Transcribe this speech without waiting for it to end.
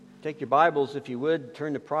Take your Bibles, if you would,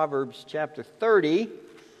 turn to Proverbs chapter 30.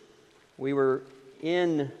 We were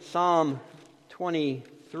in Psalm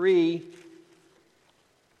 23,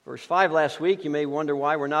 verse 5 last week. You may wonder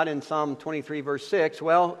why we're not in Psalm 23, verse 6.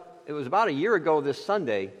 Well, it was about a year ago this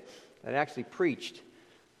Sunday that I actually preached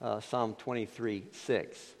Psalm 23,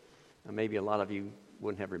 6. Now, maybe a lot of you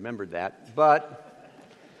wouldn't have remembered that, but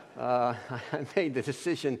I made the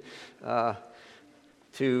decision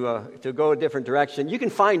to go a different direction. You can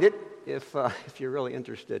find it if you're really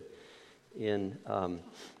interested in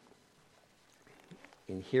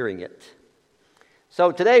hearing it.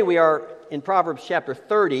 So today we are in Proverbs chapter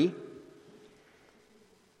 30. We're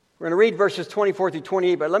going to read verses 24 through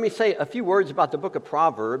 28, but let me say a few words about the book of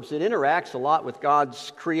Proverbs. It interacts a lot with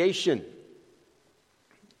God's creation,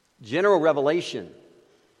 general revelation.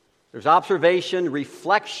 There's observation,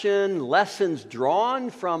 reflection, lessons drawn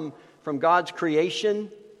from God's creation.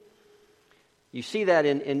 You see that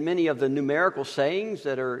in many of the numerical sayings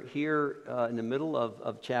that are here in the middle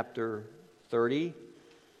of chapter 30.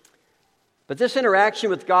 But this interaction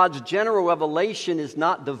with God's general revelation is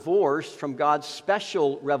not divorced from God's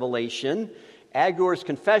special revelation. Agur's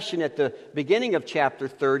confession at the beginning of chapter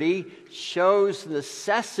 30 shows the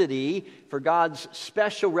necessity for God's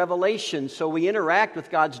special revelation. So we interact with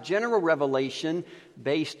God's general revelation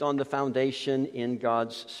based on the foundation in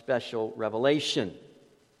God's special revelation.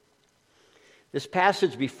 This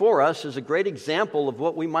passage before us is a great example of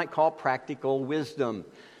what we might call practical wisdom,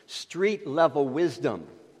 street-level wisdom,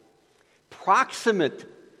 proximate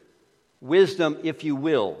wisdom, if you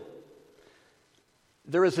will.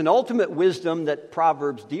 There is an ultimate wisdom that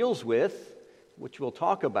Proverbs deals with, which we'll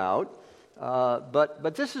talk about,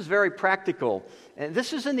 but this is very practical. And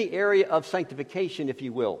this is in the area of sanctification, if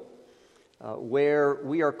you will, where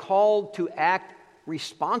we are called to act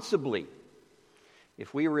responsibly.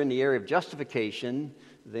 If we were in the area of justification,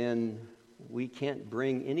 then we can't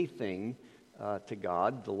bring anything to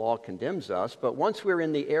God. The law condemns us. But once we're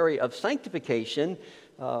in the area of sanctification,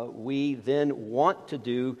 we then want to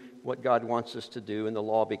do what God wants us to do, and the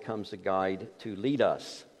law becomes a guide to lead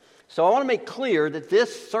us. So I want to make clear that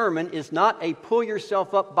this sermon is not a pull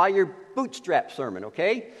yourself up by your bootstrap sermon,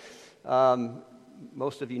 okay?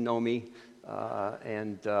 Most of you know me,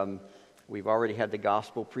 and we've already had the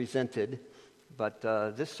gospel presented, but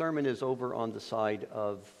this sermon is over on the side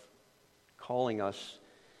of calling us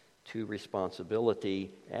to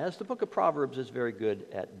responsibility, as the book of Proverbs is very good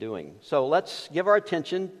at doing. So let's give our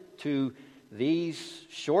attention to these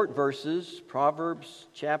short verses, Proverbs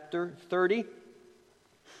chapter 30,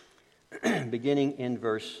 beginning in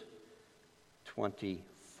verse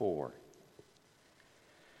 24.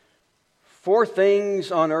 4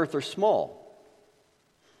 things on earth are small,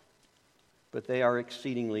 but they are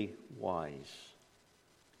exceedingly wise.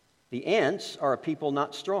 The ants are a people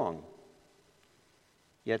not strong,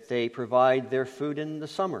 yet they provide their food in the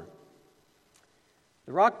summer.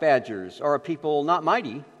 The rock badgers are a people not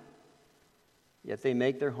mighty, yet they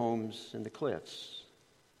make their homes in the cliffs.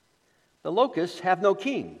 The locusts have no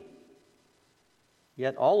king,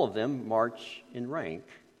 yet all of them march in rank.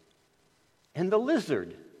 And the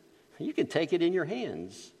lizard, you can take it in your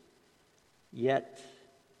hands, yet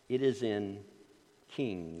it is in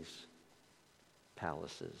kings'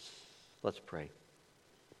 palaces. Let's pray.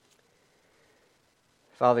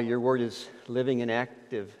 Father, your word is living and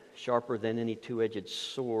active, sharper than any two-edged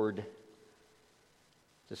sword,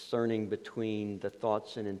 discerning between the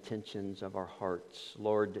thoughts and intentions of our hearts.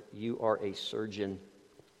 Lord, you are a surgeon,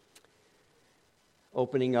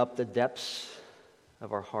 opening up the depths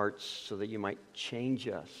of our hearts so that you might change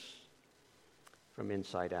us from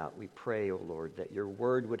inside out. We pray, O Lord, that your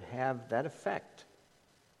word would have that effect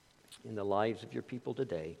in the lives of your people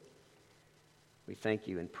today. We thank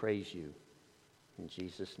you and praise you. In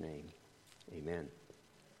Jesus' name, amen.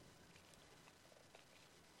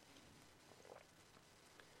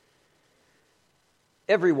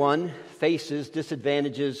 Everyone faces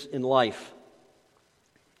disadvantages in life.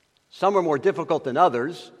 Some are more difficult than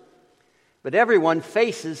others, but everyone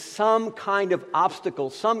faces some kind of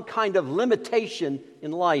obstacle, some kind of limitation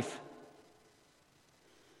in life.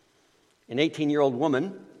 An 18-year-old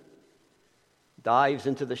woman dives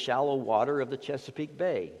into the shallow water of the Chesapeake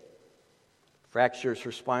Bay, fractures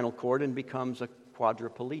her spinal cord, and becomes a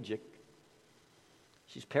quadriplegic.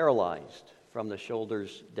 She's paralyzed from the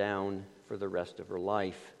shoulders down for the rest of her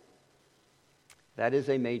life. That is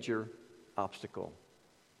a major obstacle,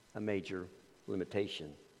 a major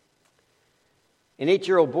limitation. An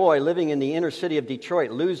 8-year-old boy living in the inner city of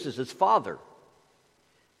Detroit loses his father,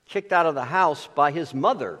 kicked out of the house by his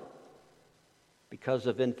mother because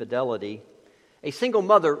of infidelity. A single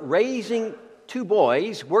mother raising two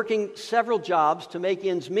boys working several jobs to make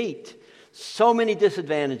ends meet. So many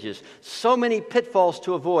disadvantages, so many pitfalls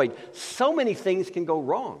to avoid, so many things can go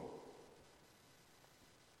wrong.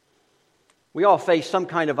 We all face some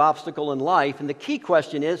kind of obstacle in life, and the key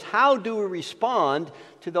question is, how do we respond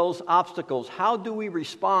to those obstacles? How do we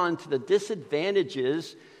respond to the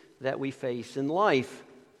disadvantages that we face in life?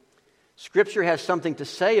 Scripture has something to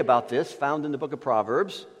say about this, found in the book of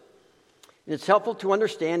Proverbs. And it's helpful to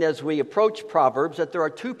understand as we approach Proverbs that there are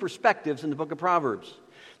two perspectives in the book of Proverbs.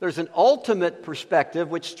 There's an ultimate perspective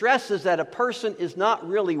which stresses that a person is not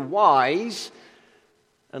really wise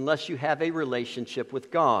unless you have a relationship with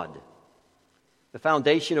God. The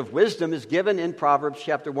foundation of wisdom is given in Proverbs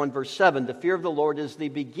chapter 1, verse 7. The fear of the Lord is the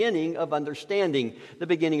beginning of understanding, the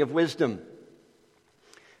beginning of wisdom.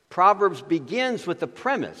 Proverbs begins with the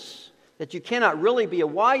premise that you cannot really be a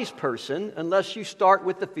wise person unless you start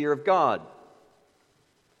with the fear of God.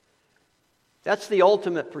 That's the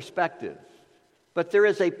ultimate perspective. But there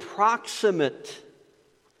is a proximate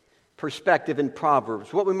perspective in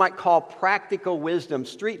Proverbs, what we might call practical wisdom,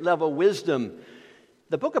 street-level wisdom.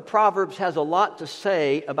 The book of Proverbs has a lot to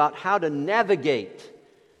say about how to navigate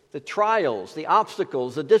the trials, the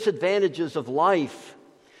obstacles, the disadvantages of life,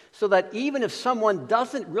 so that even if someone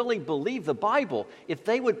doesn't really believe the Bible, if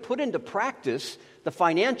they would put into practice the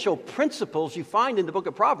financial principles you find in the book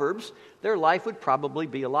of Proverbs, their life would probably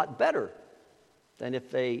be a lot better than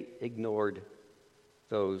if they ignored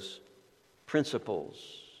those principles.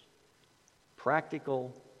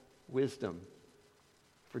 Practical wisdom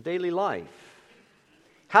for daily life.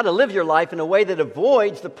 How to live your life in a way that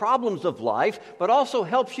avoids the problems of life, but also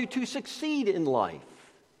helps you to succeed in life.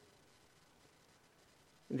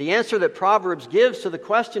 The answer that Proverbs gives to the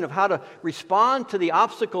question of how to respond to the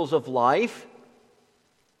obstacles of life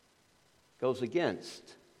goes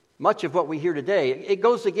against much of what we hear today. It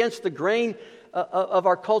goes against the grain of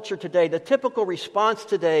our culture today. The typical response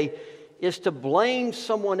today is to blame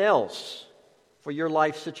someone else for your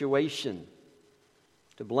life situation.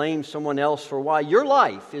 To blame someone else for why your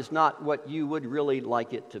life is not what you would really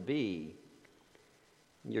like it to be.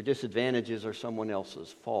 Your disadvantages are someone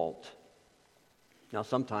else's fault. Now,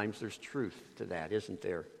 sometimes there's truth to that, isn't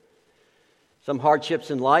there? Some hardships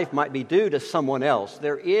in life might be due to someone else.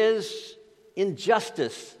 There is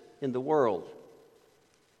injustice in the world.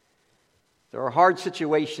 There are hard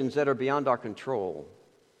situations that are beyond our control.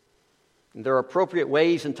 And there are appropriate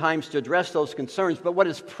ways and times to address those concerns. But what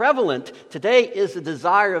is prevalent today is the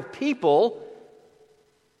desire of people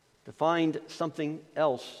to find something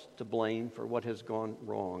else to blame for what has gone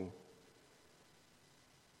wrong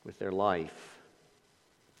with their life.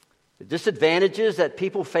 The disadvantages that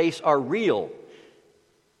people face are real.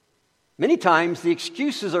 Many times the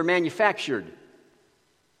excuses are manufactured,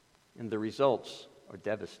 and the results are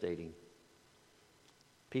devastating.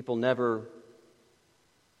 People never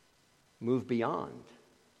move beyond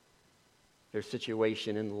their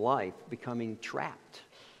situation in life, becoming trapped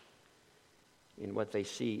in what they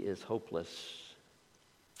see is hopeless.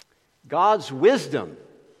 God's wisdom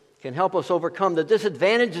can help us overcome the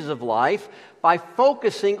disadvantages of life by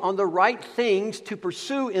focusing on the right things to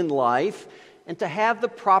pursue in life and to have the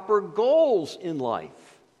proper goals in life.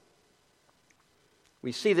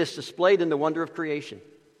 We see this displayed in the wonder of creation.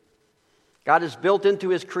 God has built into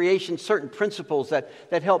His creation certain principles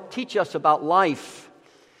that help teach us about life.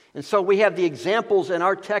 And so we have the examples in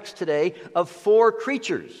our text today of 4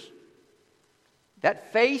 creatures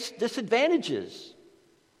that face disadvantages,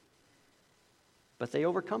 but they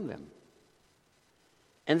overcome them.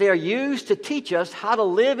 And they are used to teach us how to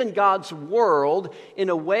live in God's world in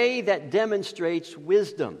a way that demonstrates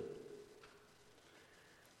wisdom.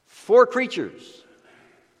 4 creatures,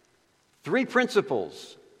 3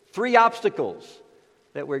 principles, 3 obstacles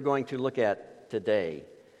that we're going to look at today.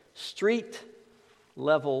 Street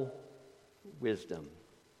level wisdom.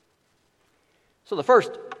 So the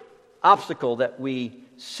first obstacle that we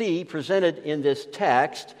see presented in this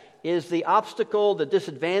text is the obstacle, the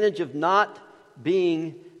disadvantage of not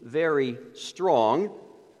being very strong.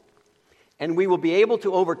 And we will be able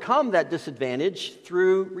to overcome that disadvantage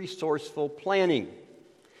through resourceful planning.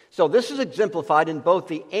 So this is exemplified in both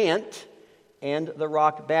the ant and the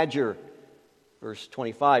rock badger. Verse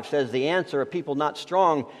 25 says, "The ants are a people not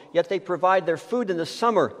strong, yet they provide their food in the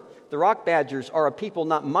summer. The rock badgers are a people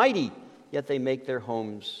not mighty, yet they make their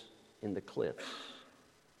homes in the cliffs."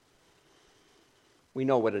 We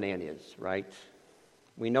know what an ant is, right?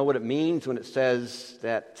 We know what it means when it says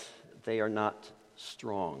that they are not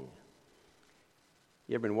strong.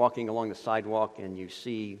 You ever been walking along the sidewalk and you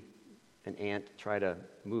see an ant try to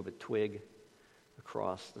move a twig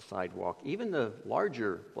across the sidewalk? Even the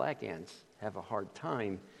larger black ants have a hard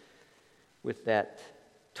time with that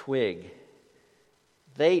twig.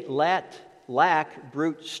 They lack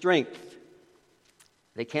brute strength.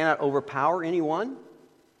 They cannot overpower anyone,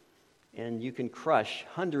 and you can crush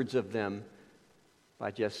hundreds of them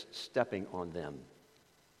by just stepping on them.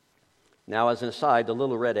 Now, as an aside, the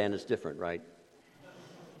little red ant is different, right?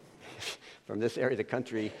 From this area of the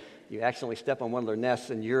country, you accidentally step on one of their nests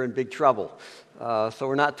and you're in big trouble. So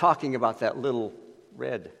we're not talking about that little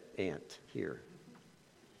red ant here.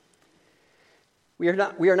 We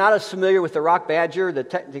are not as familiar with the rock badger. The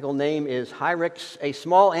technical name is Hyrax, a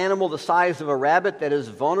small animal the size of a rabbit that is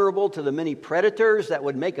vulnerable to the many predators that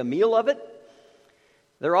would make a meal of it.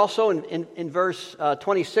 They're also in verse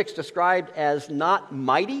 26 described as not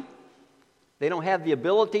mighty. They don't have the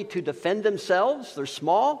ability to defend themselves. They're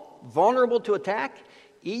small, vulnerable to attack,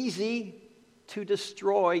 easy to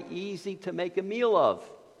destroy, easy to make a meal of.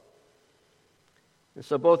 And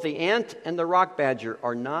so both the ant and the rock badger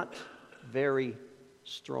are not very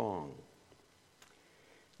strong.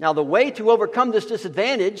 Now, the way to overcome this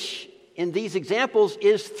disadvantage in these examples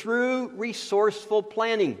is through resourceful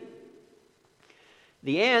planning.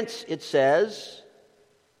 The ants, it says,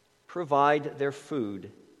 provide their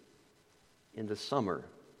food in the summer.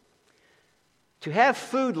 To have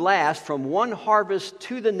food last from one harvest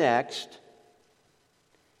to the next,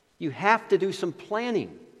 you have to do some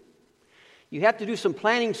planning. You have to do some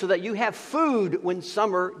planning so that you have food when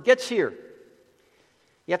summer gets here.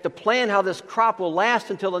 You have to plan how this crop will last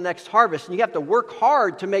until the next harvest, and you have to work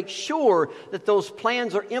hard to make sure that those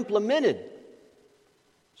plans are implemented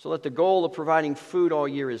so that the goal of providing food all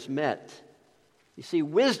year is met. You see,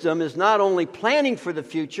 wisdom is not only planning for the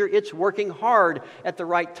future, it's working hard at the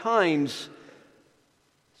right times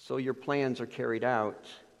so your plans are carried out.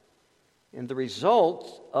 And the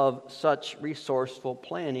result of such resourceful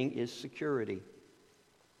planning is security.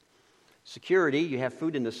 Security, you have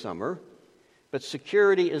food in the summer, but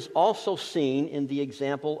security is also seen in the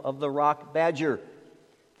example of the rock badger.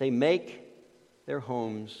 They make their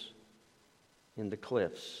homes in the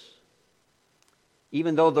cliffs.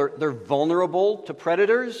 Even though they're vulnerable to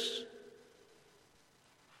predators,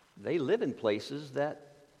 they live in places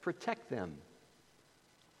that protect them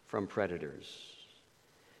from predators.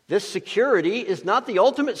 This security is not the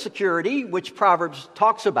ultimate security which Proverbs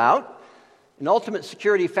talks about, an ultimate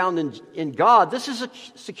security found in God. This is a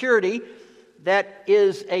security that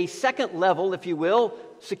is a second level, if you will,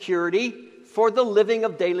 security for the living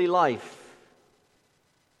of daily life.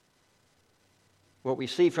 What we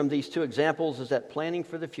see from these two examples is that planning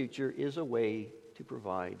for the future is a way to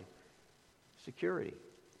provide security.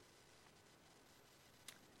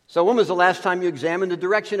 So when was the last time you examined the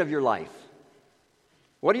direction of your life?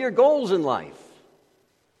 What are your goals in life?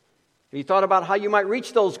 Have you thought about how you might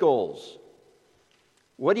reach those goals?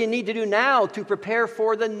 What do you need to do now to prepare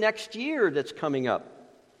for the next year that's coming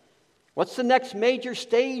up? What's the next major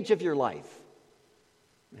stage of your life?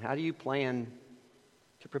 And how do you plan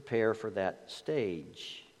to prepare for that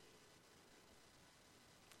stage?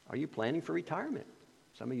 Are you planning for retirement?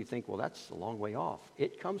 Some of you think, well, that's a long way off.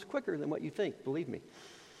 It comes quicker than what you think, believe me.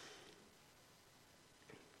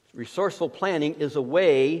 Resourceful planning is a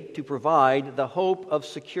way to provide the hope of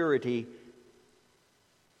security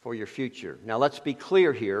for your future. Now, let's be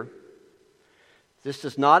clear here. This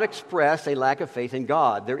does not express a lack of faith in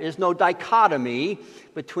God. There is no dichotomy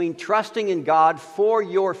between trusting in God for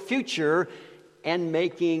your future and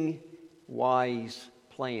making wise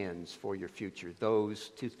plans for your future. Those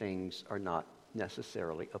two things are not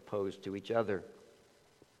necessarily opposed to each other.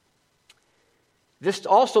 This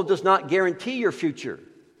also does not guarantee your future.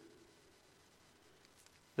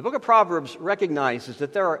 The book of Proverbs recognizes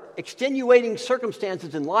that there are extenuating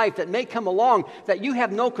circumstances in life that may come along that you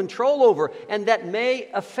have no control over and that may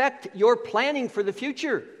affect your planning for the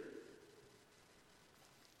future.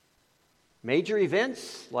 Major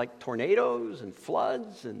events like tornadoes and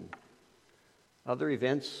floods and other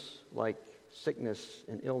events like sickness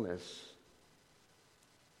and illness.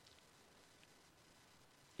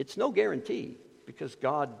 It's no guarantee because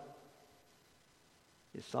God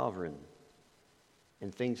is sovereign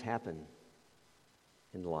and things happen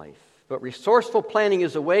in life. But resourceful planning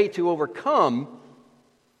is a way to overcome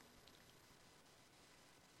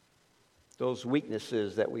those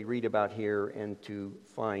weaknesses that we read about here and to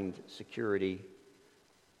find security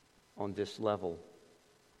on this level.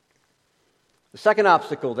 The second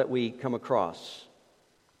obstacle that we come across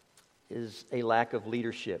is a lack of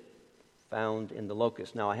leadership found in the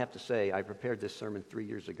locust. Now, I have to say, I prepared this sermon 3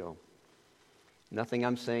 years ago. Nothing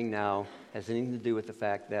I'm saying now has anything to do with the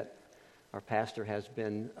fact that our pastor has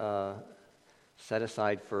been set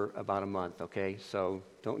aside for about a month, okay? So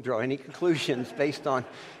don't draw any conclusions based on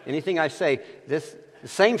anything I say. The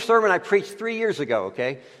same sermon I preached 3 years ago,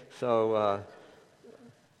 okay? So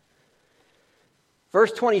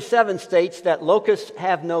verse 27 states that locusts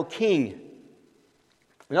have no king.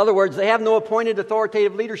 In other words, they have no appointed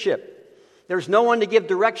authoritative leadership. There's no one to give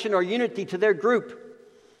direction or unity to their group.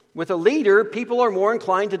 With a leader, people are more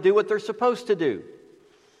inclined to do what they're supposed to do.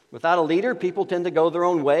 Without a leader, people tend to go their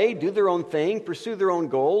own way, do their own thing, pursue their own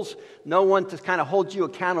goals. No one to kind of hold you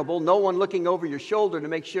accountable. No one looking over your shoulder to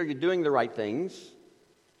make sure you're doing the right things.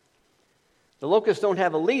 The locusts don't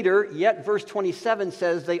have a leader, yet verse 27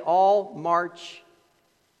 says they all march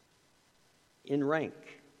in rank.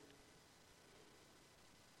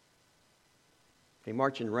 They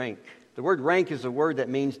march in rank. The word rank is a word that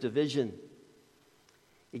means division.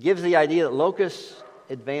 It gives the idea that locusts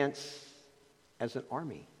advance as an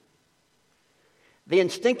army. They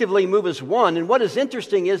instinctively move as one, and what is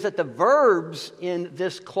interesting is that the verbs in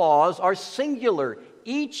this clause are singular.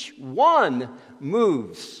 Each one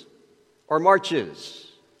moves or marches.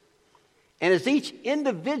 And as each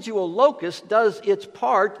individual locust does its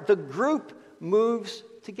part, the group moves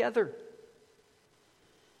together.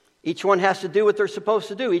 Each one has to do what they're supposed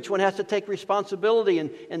to do. Each one has to take responsibility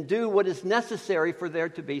and do what is necessary for there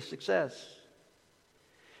to be success.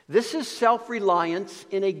 This is self-reliance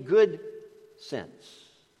in a good sense.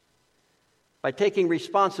 By taking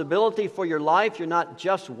responsibility for your life, you're not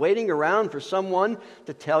just waiting around for someone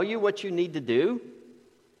to tell you what you need to do.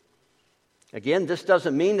 Again, this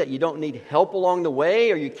doesn't mean that you don't need help along the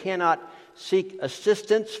way or you cannot seek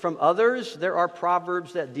assistance from others. There are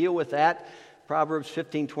proverbs that deal with that. Proverbs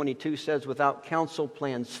 15:22 says, "Without counsel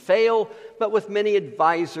plans fail, but with many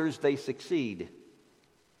advisors they succeed."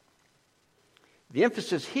 The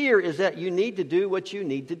emphasis here is that you need to do what you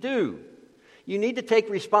need to do. You need to take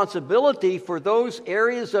responsibility for those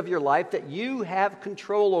areas of your life that you have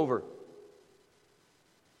control over.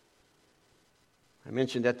 I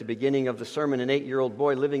mentioned at the beginning of the sermon an 8-year-old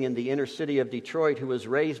boy living in the inner city of Detroit who was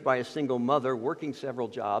raised by a single mother, working several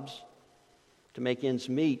jobs to make ends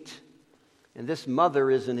meet. And this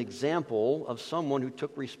mother is an example of someone who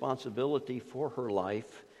took responsibility for her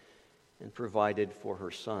life and provided for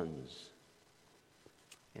her sons.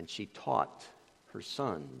 And she taught her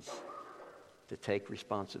sons to take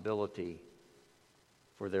responsibility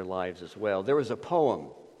for their lives as well. There was a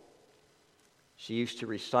poem she used to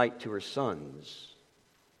recite to her sons.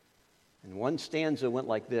 And one stanza went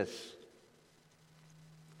like this: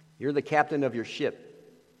 "You're the captain of your ship,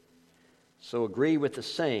 so agree with the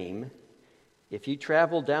same. If you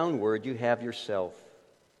travel downward, you have yourself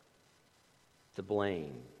to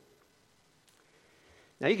blame."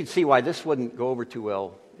 Now you can see why this wouldn't go over too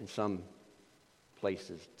well in some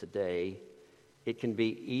places today. It can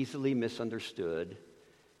be easily misunderstood,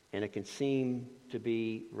 and it can seem to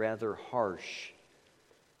be rather harsh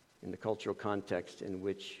in the cultural context in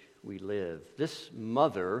which we live. This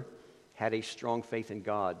mother had a strong faith in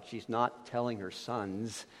God. She's not telling her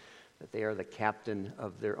sons that they are the captain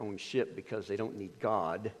of their own ship because they don't need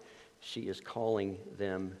God. She is calling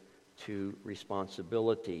them to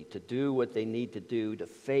responsibility, to do what they need to do, to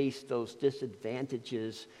face those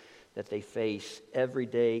disadvantages that they face every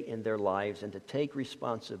day in their lives, and to take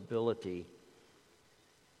responsibility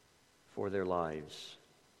for their lives.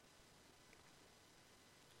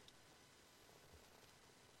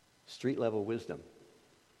 Street-level wisdom.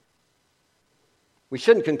 We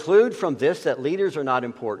shouldn't conclude from this that leaders are not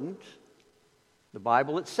important. The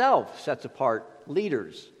Bible itself sets apart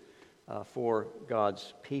leaders for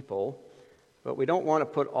God's people. But we don't want to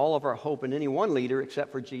put all of our hope in any one leader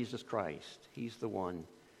except for Jesus Christ. He's the one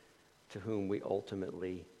to whom we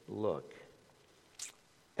ultimately look.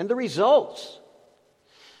 And the results.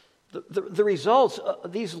 The results,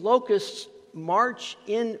 these locusts march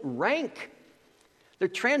in rank. They're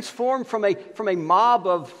transformed from a mob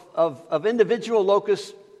of individual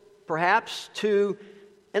locusts, perhaps, to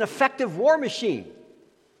an effective war machine.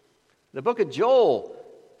 The book of Joel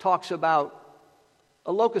talks about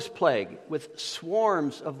a locust plague with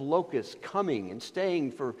swarms of locusts coming and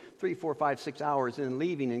staying for 3, 4, 5, 6 hours and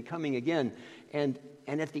leaving and coming again. And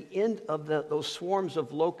at the end of those swarms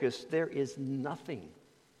of locusts, there is nothing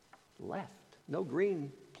left. No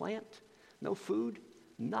green plant, no food,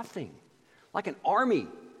 nothing. Like an army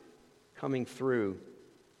coming through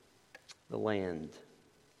the land.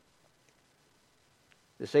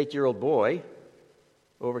 This 8-year-old boy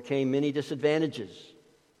overcame many disadvantages.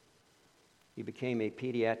 He became a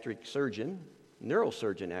pediatric surgeon,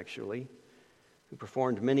 neurosurgeon actually, who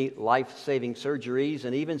performed many life-saving surgeries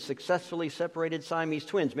and even successfully separated Siamese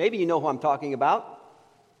twins. Maybe you know who I'm talking about.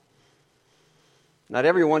 Not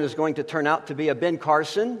everyone is going to turn out to be a Ben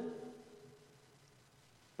Carson,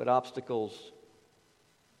 but obstacles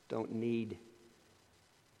don't need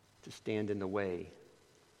to stand in the way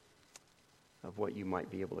of what you might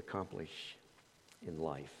be able to accomplish in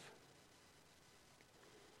life.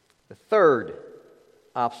 The third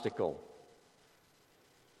obstacle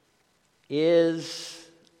is,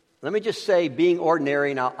 let me just say, being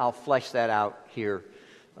ordinary, and I'll flesh that out here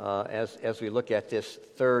as we look at this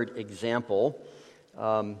third example.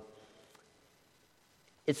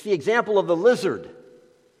 It's the example of the lizard.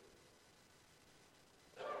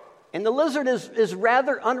 And the lizard is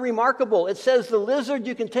rather unremarkable. It says the lizard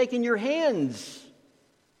you can take in your hands.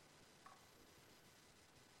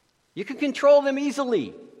 You can control them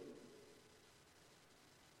easily.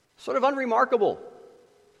 Sort of unremarkable.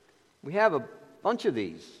 We have a bunch of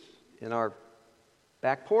these in our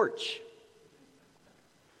back porch.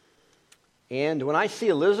 And when I see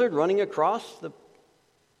a lizard running across the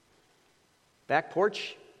back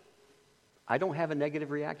porch, I don't have a negative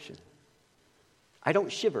reaction. I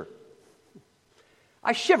don't shiver.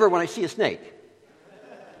 I shiver when I see a snake.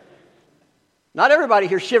 Not everybody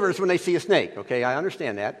here shivers when they see a snake, okay? I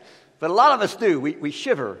understand that. But a lot of us do. We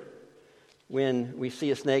shiver when we see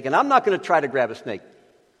a snake. And I'm not going to try to grab a snake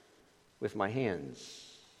with my hands.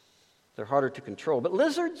 They're harder to control. But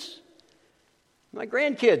lizards, my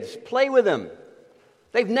grandkids play with them.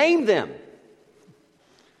 They've named them.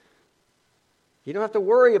 You don't have to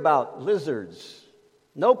worry about lizards.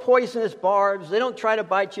 No poisonous barbs. They don't try to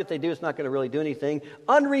bite you. If they do, it's not going to really do anything.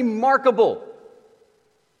 Unremarkable.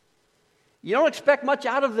 You don't expect much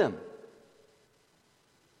out of them.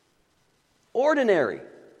 Ordinary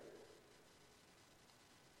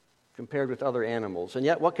compared with other animals. And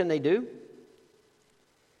yet, what can they do?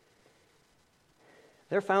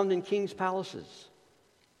 They're found in kings' palaces.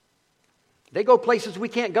 They go places we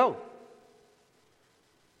can't go.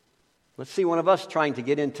 Let's see one of us trying to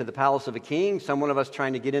get into the palace of a king, someone of us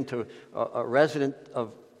trying to get into a resident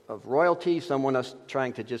of royalty, someone else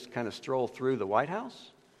trying to just kind of stroll through the White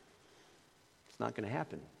House. It's not going to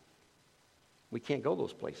happen. We can't go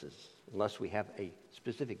those places unless we have a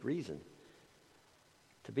specific reason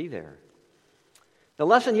to be there. The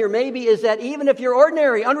lesson here maybe is that even if you're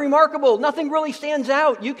ordinary, unremarkable, nothing really stands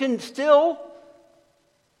out, you can still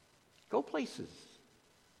go places,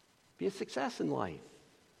 be a success in life.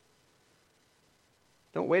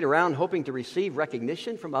 Don't wait around hoping to receive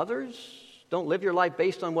recognition from others. Don't live your life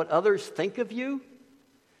based on what others think of you.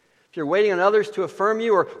 If you're waiting on others to affirm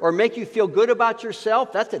you or make you feel good about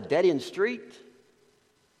yourself, that's a dead-end street.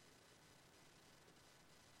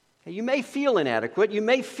 You may feel inadequate. You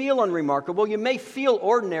may feel unremarkable. You may feel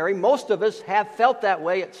ordinary. Most of us have felt that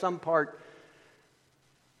way at some part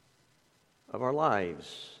of our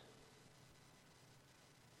lives.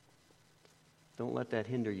 Don't let that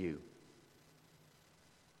hinder you.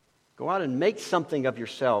 Go out and make something of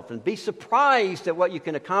yourself and be surprised at what you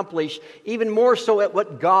can accomplish, even more so at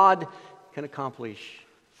what God can accomplish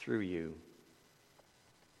through you.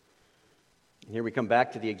 And here we come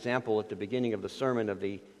back to the example at the beginning of the sermon of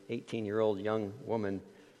the 18-year-old young woman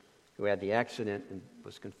who had the accident and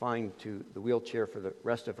was confined to the wheelchair for the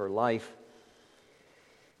rest of her life.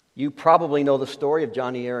 You probably know the story of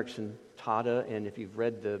Johnny Erickson Tada, and if you've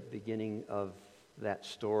read the beginning of that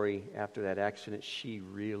story after that accident, she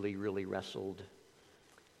really, really wrestled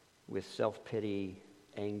with self-pity,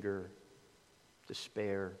 anger,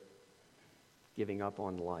 despair, giving up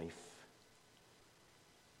on life.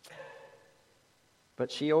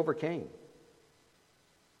 But she overcame.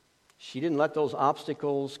 She didn't let those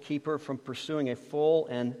obstacles keep her from pursuing a full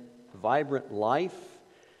and vibrant life.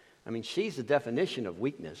 I mean, she's the definition of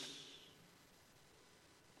weakness.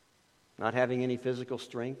 Not having any physical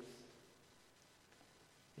strength.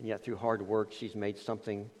 And yet through hard work, she's made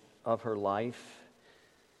something of her life.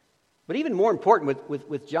 But even more important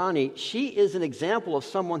with Johnny, she is an example of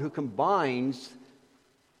someone who combines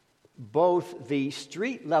both the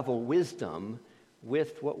street-level wisdom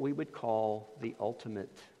with what we would call the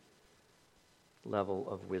ultimate level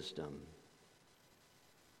of wisdom.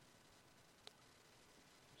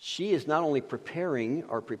 She is not only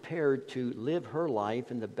prepared to live her life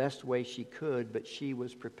in the best way she could, but she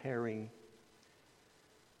was preparing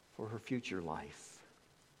for her future life,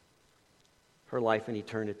 her life in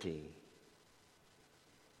eternity.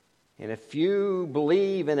 And if you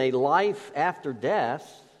believe in a life after death,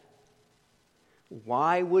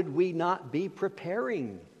 why would we not be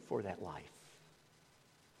preparing for that life?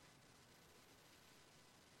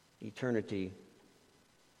 Eternity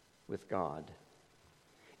with God.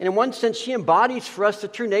 And in one sense, she embodies for us the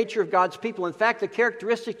true nature of God's people. In fact, the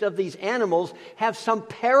characteristics of these animals have some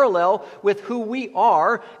parallel with who we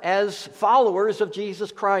are as followers of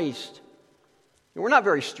Jesus Christ. And we're not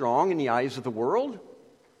very strong in the eyes of the world.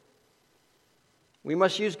 We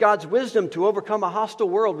must use God's wisdom to overcome a hostile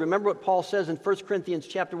world. Remember what Paul says in 1 Corinthians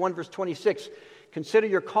chapter 1, verse 26. Consider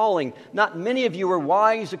your calling. Not many of you were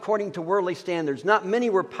wise according to worldly standards. Not many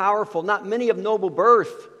were powerful. Not many of noble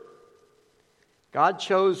birth. God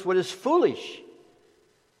chose what is foolish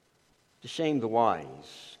to shame the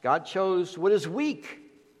wise. God chose what is weak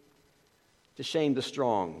to shame the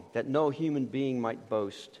strong, that no human being might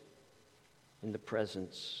boast in the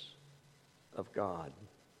presence of God.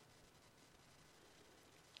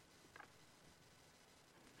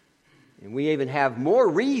 And we even have more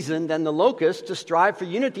reason than the locusts to strive for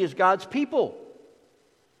unity as God's people.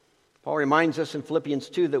 Paul reminds us in Philippians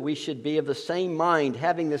 2 that we should be of the same mind,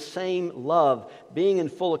 having the same love, being in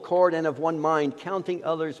full accord and of one mind, counting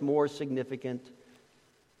others more significant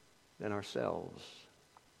than ourselves.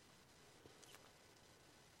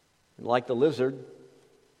 And like the lizard,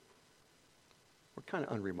 we're kind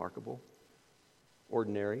of unremarkable,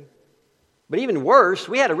 ordinary. But even worse,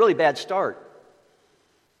 we had a really bad start.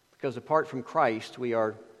 Because apart from Christ, we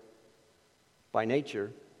are, by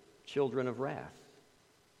nature, children of wrath,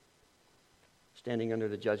 standing under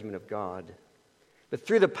the judgment of God. But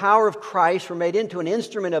through the power of Christ, we're made into an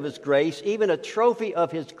instrument of His grace, even a trophy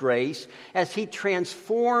of His grace, as He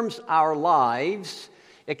transforms our lives,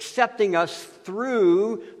 accepting us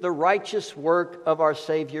through the righteous work of our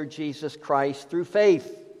Savior Jesus Christ through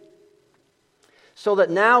faith. So that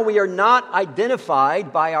now we are not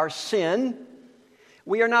identified by our sin.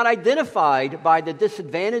 We are not identified by the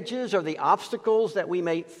disadvantages or the obstacles that we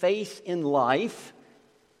may face in life,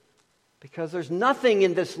 because there's nothing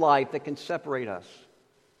in this life that can separate us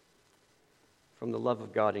from the love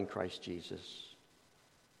of God in Christ Jesus.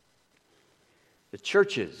 The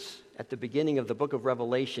churches at the beginning of the book of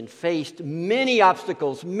Revelation faced many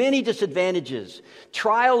obstacles, many disadvantages,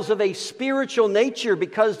 trials of a spiritual nature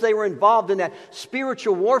because they were involved in that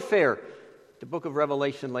spiritual warfare the book of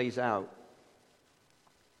Revelation lays out.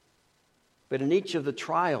 But in each of the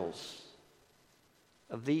trials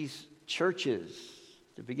of these churches,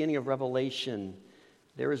 the beginning of Revelation,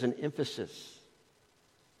 there is an emphasis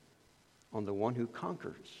on the one who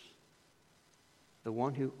conquers, the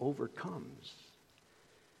one who overcomes.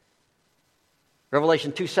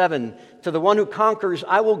 Revelation 2:7, to the one who conquers,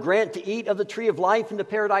 I will grant to eat of the tree of life in the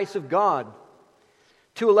paradise of God.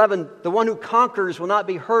 2:11, the one who conquers will not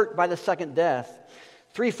be hurt by the second death.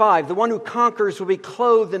 3:5, the one who conquers will be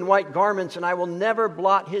clothed in white garments, and I will never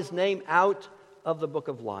blot his name out of the book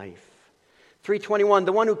of life. 3:21,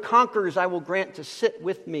 the one who conquers I will grant to sit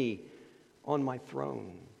with me on my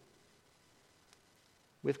throne.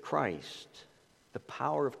 With Christ, the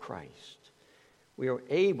power of Christ, we are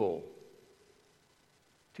able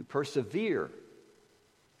to persevere.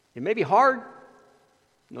 It may be hard,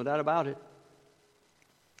 no doubt about it.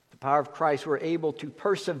 The power of Christ, we're able to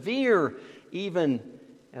persevere even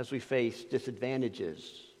as we face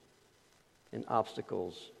disadvantages and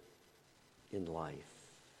obstacles in life.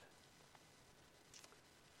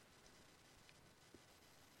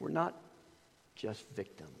 We're not just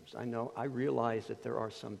victims. I realize that there are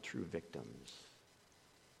some true victims.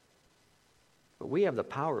 But we have the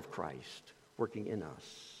power of Christ working in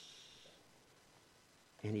us.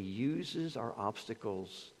 And He uses our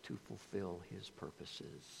obstacles to fulfill His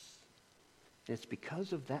purposes. And it's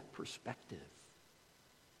because of that perspective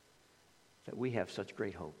that we have such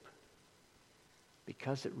great hope.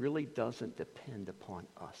 Because it really doesn't depend upon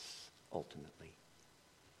us ultimately.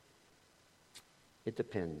 It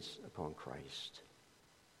depends upon Christ.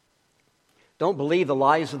 Don't believe the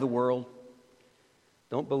lies of the world.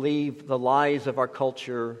 Don't believe the lies of our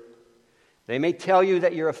culture. They may tell you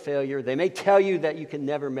that you're a failure. They may tell you that you can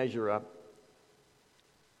never measure up.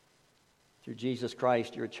 Through Jesus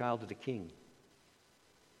Christ, you're a child of the King.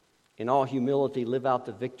 In all humility, live out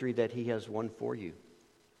the victory that He has won for you.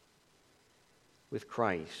 With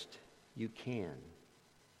Christ, you can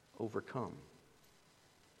overcome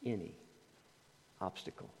any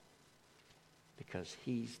obstacle because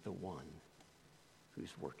He's the one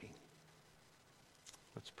who's working.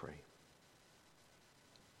 Let's pray.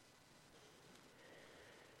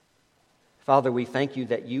 Father, we thank You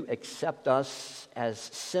that You accept us as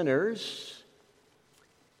sinners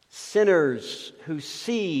who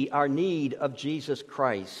see our need of Jesus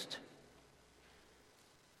Christ.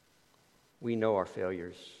 We know our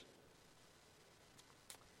failures.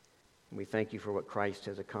 And we thank You for what Christ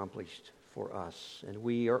has accomplished for us. And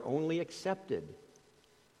we are only accepted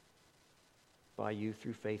glorify you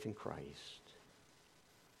through faith in Christ.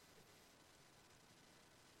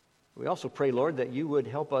 We also pray, Lord, that you would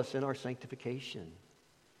help us in our sanctification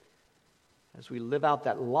as we live out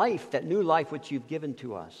that life, that new life which you've given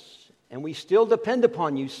to us. And we still depend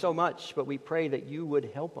upon you so much, but we pray that you would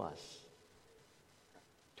help us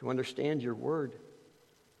to understand your word,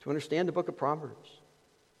 to understand the book of Proverbs,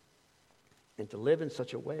 and to live in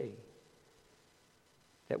such a way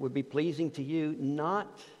that would be pleasing to you,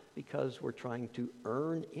 not because we're trying to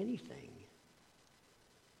earn anything,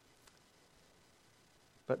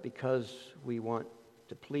 but because we want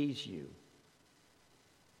to please you,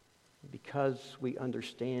 because we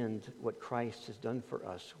understand what Christ has done for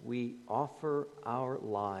us. We offer our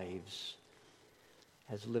lives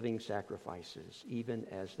as living sacrifices, even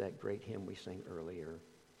as that great hymn we sang earlier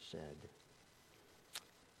said.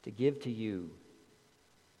 To give to you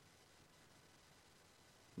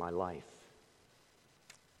my life,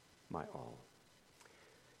 my all.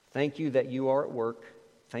 Thank you that you are at work.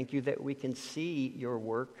 Thank you that we can see your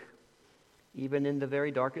work even in the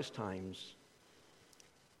very darkest times.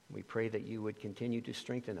 We pray that you would continue to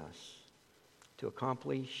strengthen us to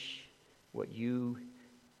accomplish what you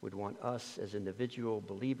would want us as individual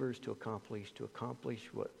believers to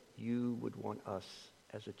accomplish what you would want us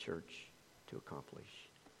as a church to accomplish.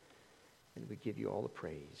 And we give you all the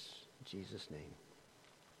praise. In Jesus' name,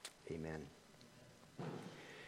 amen.